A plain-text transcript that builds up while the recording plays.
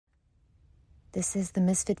This is the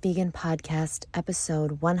Misfit Vegan Podcast,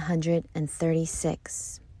 episode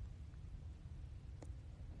 136.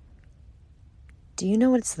 Do you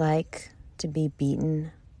know what it's like to be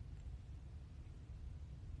beaten?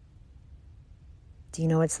 Do you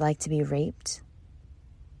know what it's like to be raped?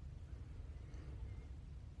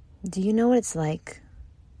 Do you know what it's like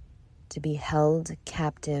to be held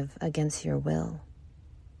captive against your will?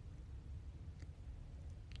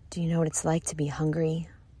 Do you know what it's like to be hungry,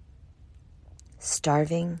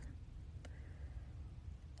 starving,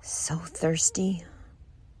 so thirsty,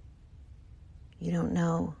 you don't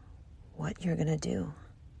know what you're gonna do?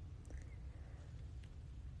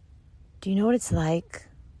 Do you know what it's like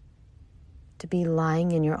to be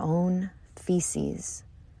lying in your own feces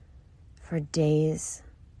for days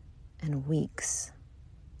and weeks?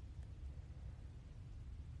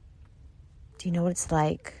 Do you know what it's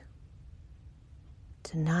like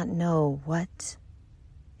to not know what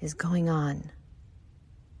is going on?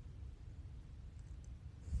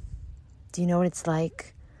 Do you know what it's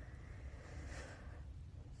like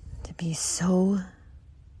to be so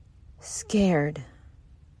scared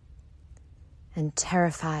and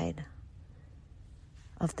terrified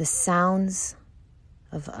of the sounds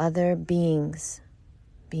of other beings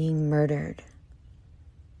being murdered?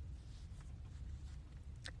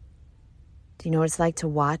 Do you know what it's like to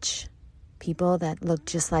watch people that look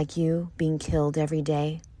just like you being killed every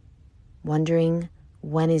day, wondering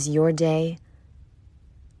when is your day?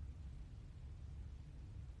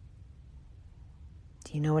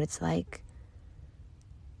 Do you know what it's like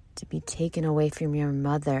to be taken away from your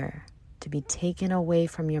mother, to be taken away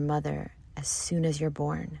from your mother as soon as you're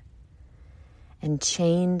born, and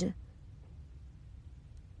chained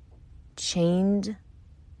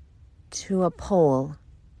to a pole,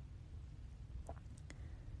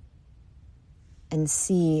 and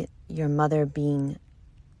see your mother being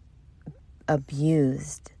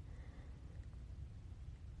abused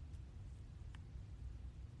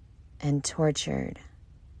and tortured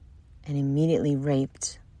and immediately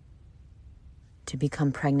raped to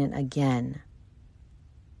become pregnant again,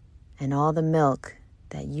 and all the milk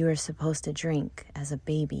that you are supposed to drink as a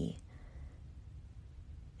baby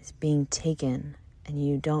is being taken, and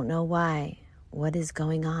you don't know why. What is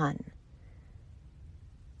going on?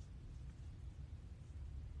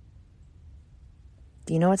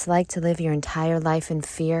 Do you know what it's like to live your entire life in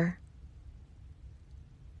fear?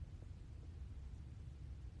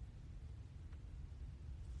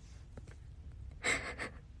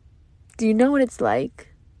 Do you know what it's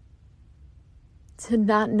like to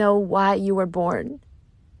not know why you were born?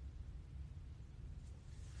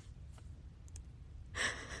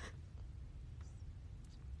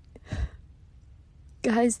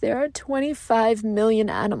 Guys, there are 25 million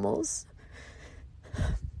animals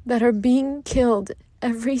that are being killed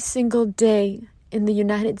every single day in the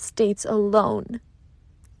United States alone.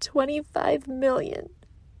 25 million.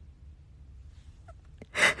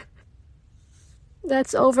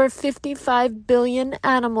 That's over 55 billion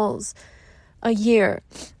animals a year.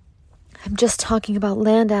 I'm just talking about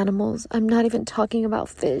land animals. I'm not even talking about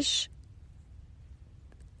fish.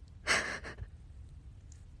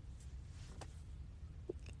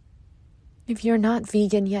 If you're not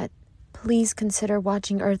vegan yet, please consider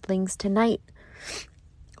watching Earthlings tonight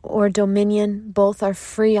or Dominion. Both are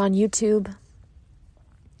free on YouTube.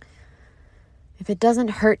 If it doesn't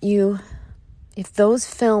hurt you, if those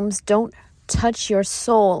films don't touch your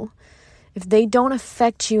soul, if they don't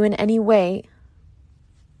affect you in any way,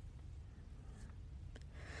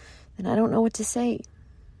 then I don't know what to say.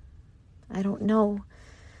 I don't know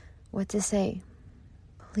what to say.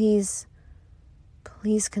 Please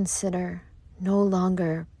consider no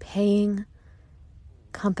longer paying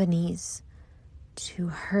companies to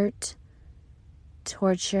hurt,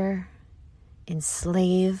 torture,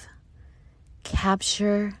 enslave,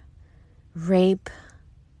 capture, rape,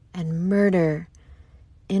 and murder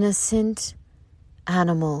innocent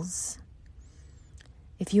animals.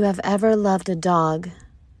 If you have ever loved a dog,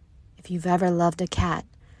 if you've ever loved a cat,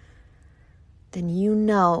 then you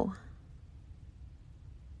know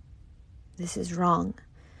this is wrong.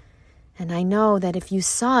 And I know that if you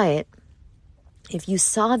saw it, if you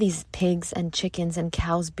saw these pigs and chickens and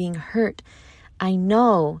cows being hurt, I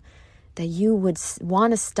know that you would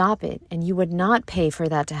want to stop it and you would not pay for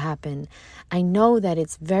that to happen. I know that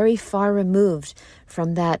it's very far removed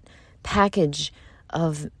from that package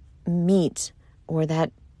of meat or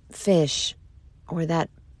that fish or that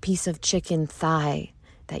piece of chicken thigh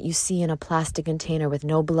that you see in a plastic container with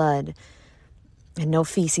no blood and no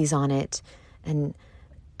feces on it. And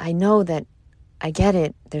I know that I get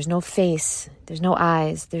it. There's no face, there's no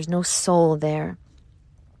eyes, there's no soul there.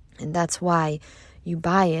 And that's why you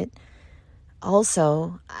buy it.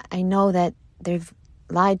 Also, I know that they've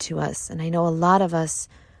lied to us, and I know a lot of us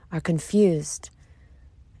are confused,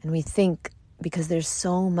 and we think because there's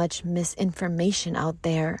so much misinformation out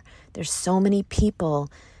there, there's so many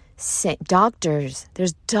people,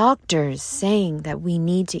 there's doctors saying that we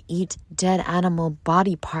need to eat dead animal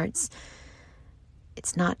body parts.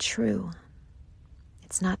 It's not true.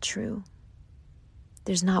 It's not true.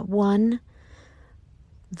 There's not one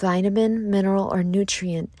vitamin, mineral, or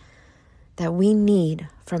nutrient that we need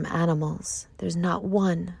from animals. There's not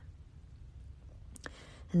one.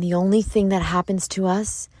 And the only thing that happens to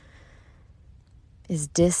us is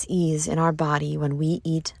dis-ease in our body when we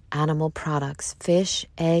eat animal products. Fish,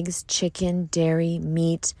 eggs, chicken, dairy,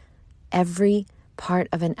 meat, every part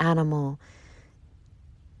of an animal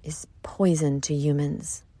is poison to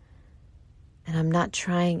humans. And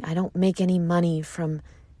I don't make any money from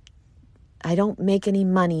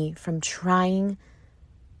trying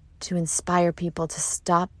to inspire people to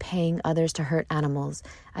stop paying others to hurt animals.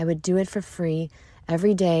 I would do it for free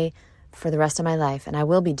every day for the rest of my life, and I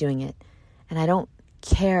will be doing it. And I don't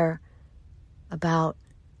care about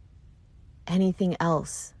anything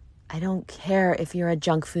else. I don't care if you're a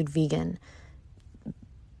junk food vegan.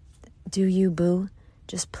 Do you, boo?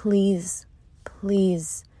 Just please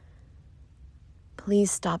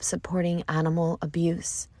stop supporting animal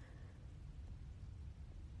abuse.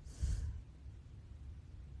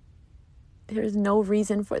 There's no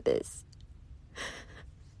reason for this.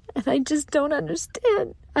 And I just don't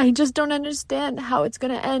understand. I just don't understand how it's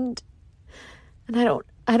going to end. And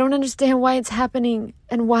I don't understand why it's happening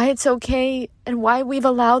and why it's okay and why we've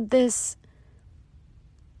allowed this.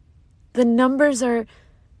 The numbers are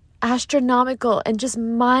astronomical and just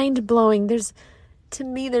mind-blowing. To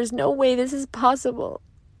me, there's no way this is possible.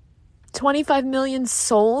 25 million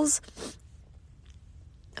souls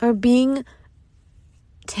are being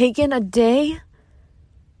taken a day.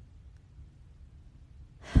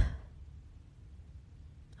 I'm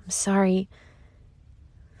sorry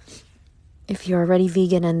if you're already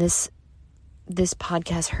vegan and this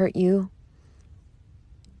podcast hurt you.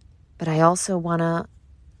 But I also want to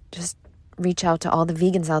just reach out to all the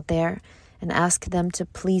vegans out there and ask them to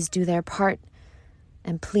please do their part.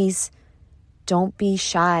 And please don't be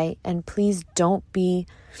shy. And please don't be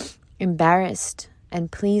embarrassed.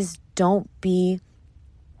 And please don't be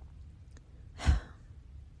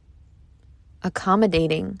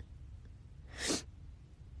accommodating.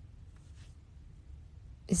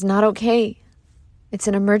 It's not okay. It's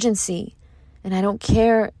an emergency. And I don't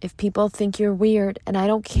care if people think you're weird. And I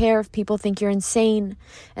don't care if people think you're insane.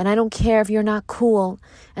 And I don't care if you're not cool.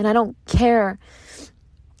 And I don't care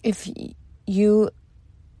if you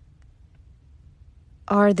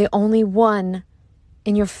are the only one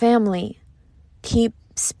in your family. Keep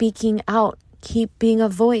speaking out. Keep being a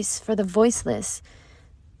voice for the voiceless.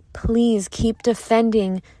 Please keep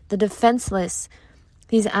defending the defenseless.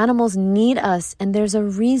 These animals need us, and there's a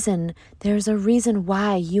reason. There's a reason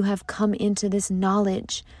why you have come into this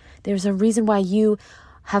knowledge. There's a reason why you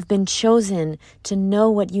have been chosen to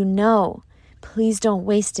know what you know. Please don't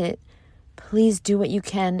waste it. Please do what you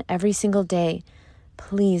can every single day.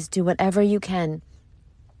 Please do whatever you can.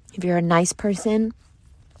 If you're a nice person,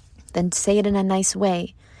 then say it in a nice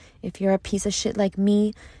way. If you're a piece of shit like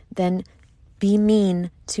me, then be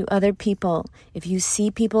mean to other people. If you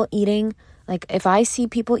see people eating, if I see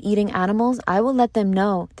people eating animals, I will let them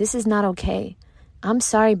know this is not okay. I'm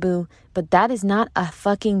sorry, boo, but that is not a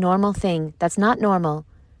fucking normal thing. That's not normal.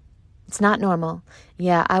 It's not normal.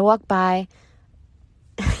 Yeah, I walk by.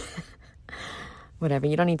 Whatever,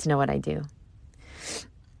 you don't need to know what I do.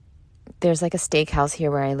 There's a steakhouse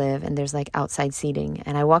here where I live, and there's outside seating.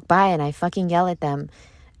 And I walk by and I fucking yell at them,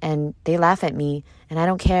 and they laugh at me, and I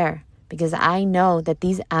don't care because I know that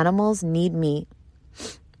these animals need me.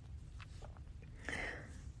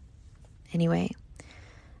 Anyway,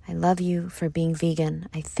 I love you for being vegan.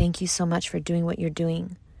 I thank you so much for doing what you're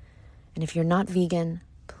doing. And if you're not vegan,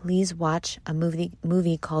 please watch a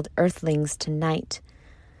movie called Earthlings tonight.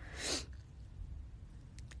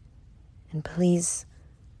 And please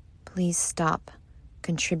stop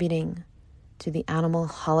contributing to the animal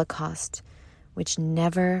holocaust, which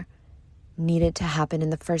never needed to happen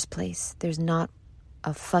in the first place. There's not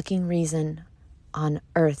a fucking reason on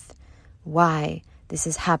earth why this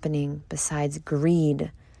is happening besides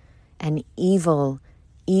greed and evil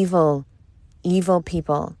people.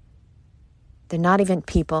 They're not even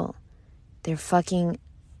people. They're fucking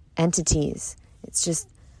entities. It's just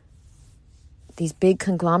these big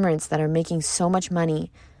conglomerates that are making so much money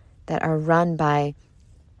that are run by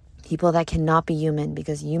people that cannot be human,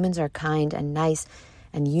 because humans are kind and nice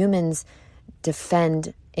And humans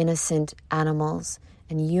defend innocent animals,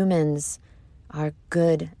 and humans are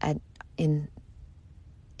good at in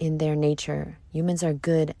their nature. Humans are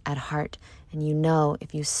good at heart. And you know,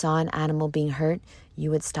 if you saw an animal being hurt,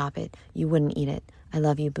 you would stop it. You wouldn't eat it. I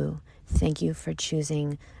love you, Boo. Thank you for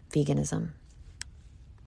choosing veganism.